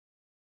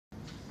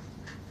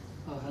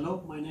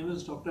Hello, my name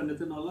is Dr.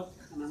 Nitin Auluck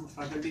and I'm a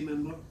faculty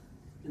member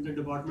in the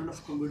Department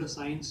of Computer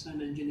Science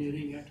and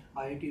Engineering at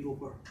IIT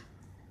Ropar.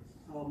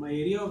 My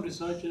area of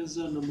research is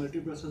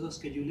multiprocessor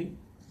scheduling.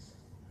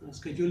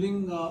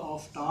 Scheduling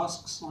of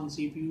tasks on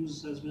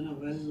CPUs has been a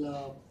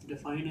well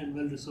defined and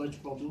well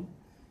researched problem.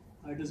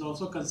 It is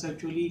also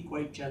conceptually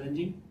quite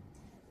challenging,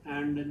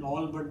 and in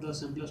all but the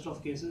simplest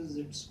of cases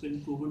it's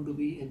been proven to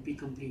be NP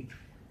complete.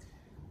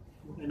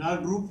 In our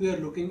group we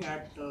are looking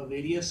at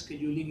various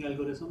scheduling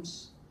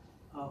algorithms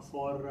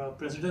for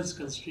precedence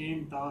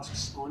constrained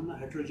tasks on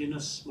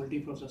heterogeneous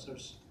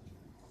multiprocessors.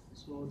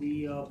 So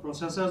the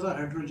processors are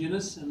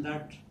heterogeneous in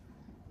that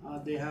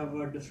they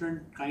have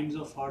different kinds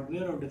of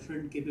hardware or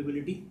different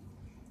capability.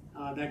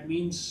 That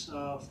means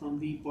from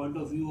the point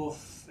of view of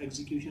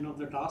execution of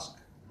the task,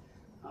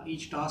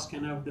 each task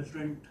can have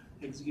different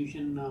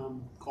execution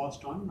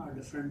cost on a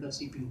different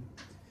CPU.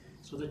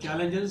 So the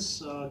challenge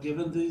is,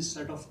 given this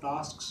set of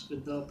tasks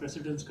with the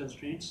precedence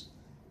constraints,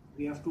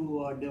 we have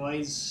to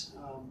devise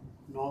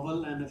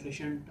novel and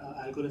efficient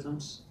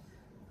algorithms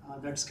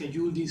that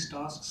schedule these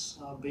tasks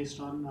based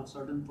on a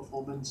certain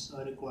performance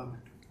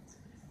requirement.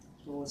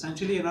 So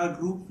essentially in our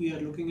group we are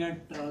looking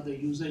at the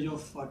usage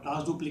of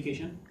task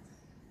duplication.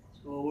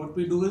 So what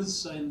we do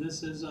is in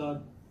this is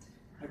that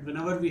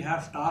whenever we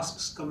have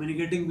tasks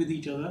communicating with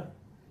each other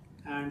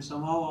and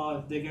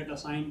somehow they get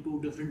assigned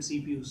to different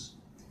CPUs,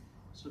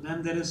 so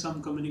then there is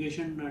some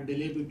communication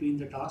delay between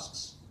the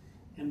tasks,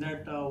 and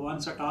that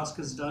once a task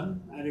is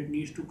done and it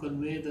needs to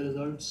convey the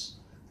results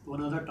to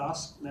another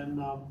task,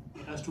 then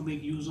it has to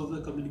make use of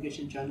the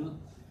communication channel,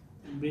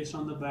 and based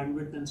on the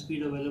bandwidth and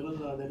speed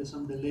available, there is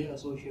some delay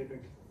associated.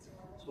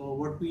 So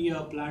what we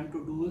plan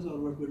to do is, or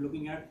what we're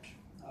looking at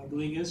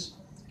doing is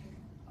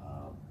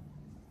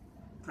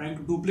trying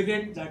to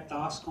duplicate that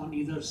task on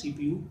either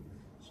CPU.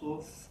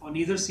 So on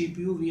either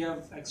CPU we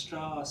have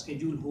extra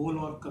schedule hole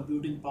or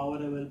computing power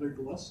available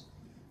to us.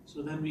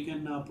 So then we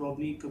can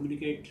probably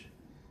communicate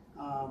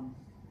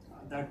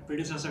that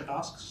predecessor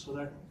task, so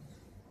that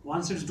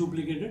once it's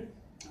duplicated,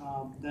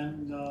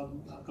 then the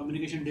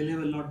communication delay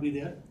will not be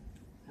there,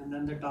 and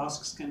then the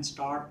tasks can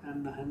start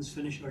and hence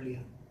finish earlier.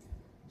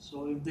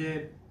 So if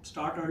they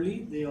start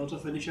early, they also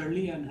finish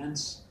early, and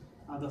hence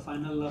the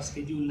final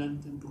schedule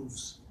length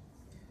improves.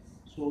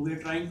 So we are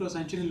trying to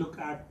essentially look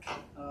at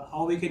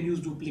how we can use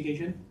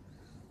duplication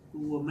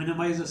to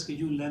minimize the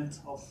schedule length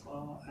of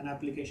an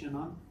application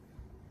on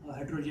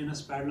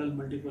heterogeneous parallel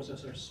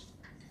multiprocessors.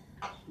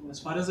 So as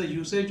far as the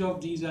usage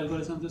of these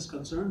algorithms is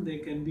concerned, they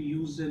can be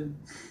used in,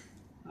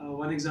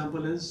 one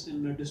example is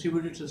in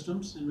distributed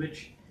systems in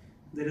which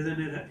there is an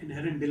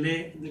inherent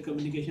delay in the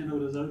communication of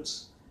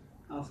results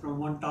from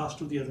one task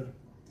to the other.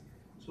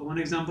 So one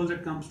example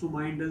that comes to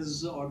mind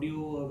is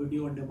audio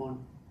video on demand.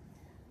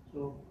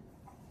 So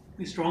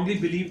we strongly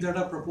believe that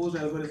our proposed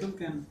algorithm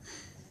can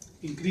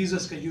increase the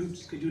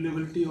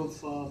schedulability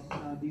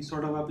of these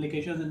sort of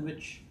applications in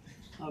which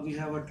we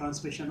have a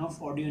transmission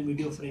of audio and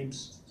video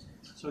frames.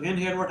 So again,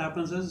 here what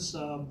happens is,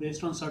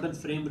 based on certain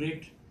frame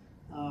rate,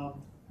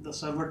 the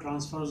server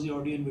transfers the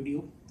audio and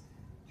video,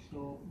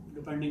 so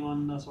depending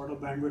on the sort of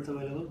bandwidth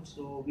available.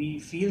 So we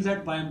feel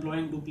that by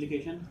employing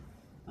duplication,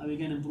 we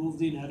can improve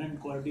the inherent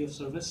quality of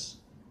service,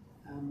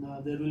 and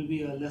there will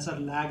be a lesser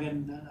lag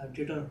and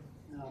jitter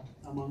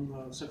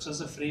among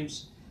successive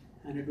frames,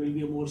 and it will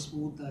be a more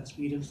smooth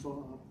experience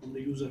from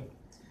the user.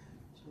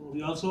 So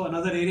we also,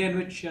 another area in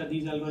which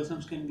these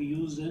algorithms can be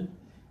used in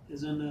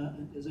is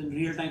in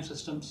real-time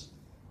systems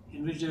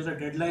in which there is a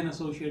deadline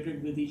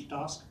associated with each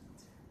task.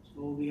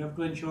 So we have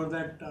to ensure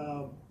that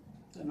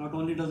not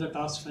only does the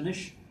task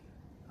finish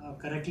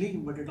correctly,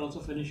 but it also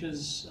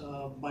finishes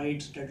by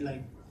its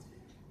deadline.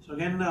 So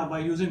again, by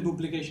using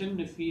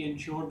duplication, if we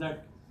ensure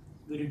that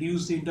we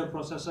reduce the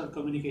inter-processor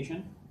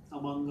communication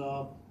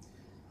among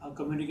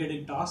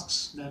communicating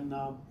tasks, then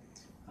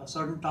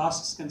certain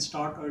tasks can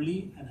start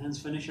early and hence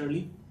finish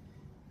early,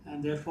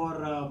 and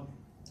therefore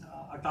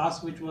a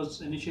task which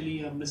was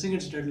initially missing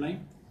its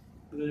deadline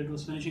because it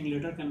was finishing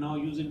later can now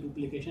use in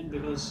duplication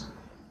because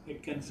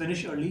it can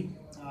finish early.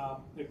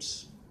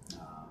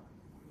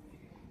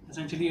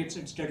 Essentially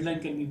its deadline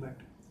can be met.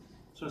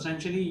 So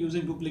essentially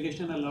using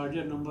duplication, a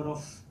larger number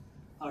of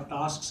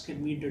tasks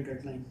can meet the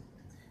deadline.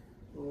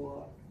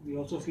 So we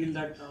also feel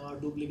that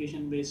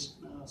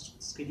duplication-based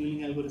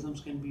scheduling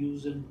algorithms can be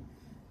used in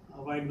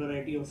a wide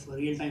variety of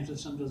real-time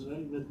systems as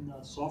well, with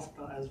soft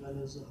as well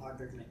as hard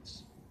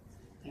deadlines.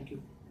 Thank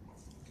you.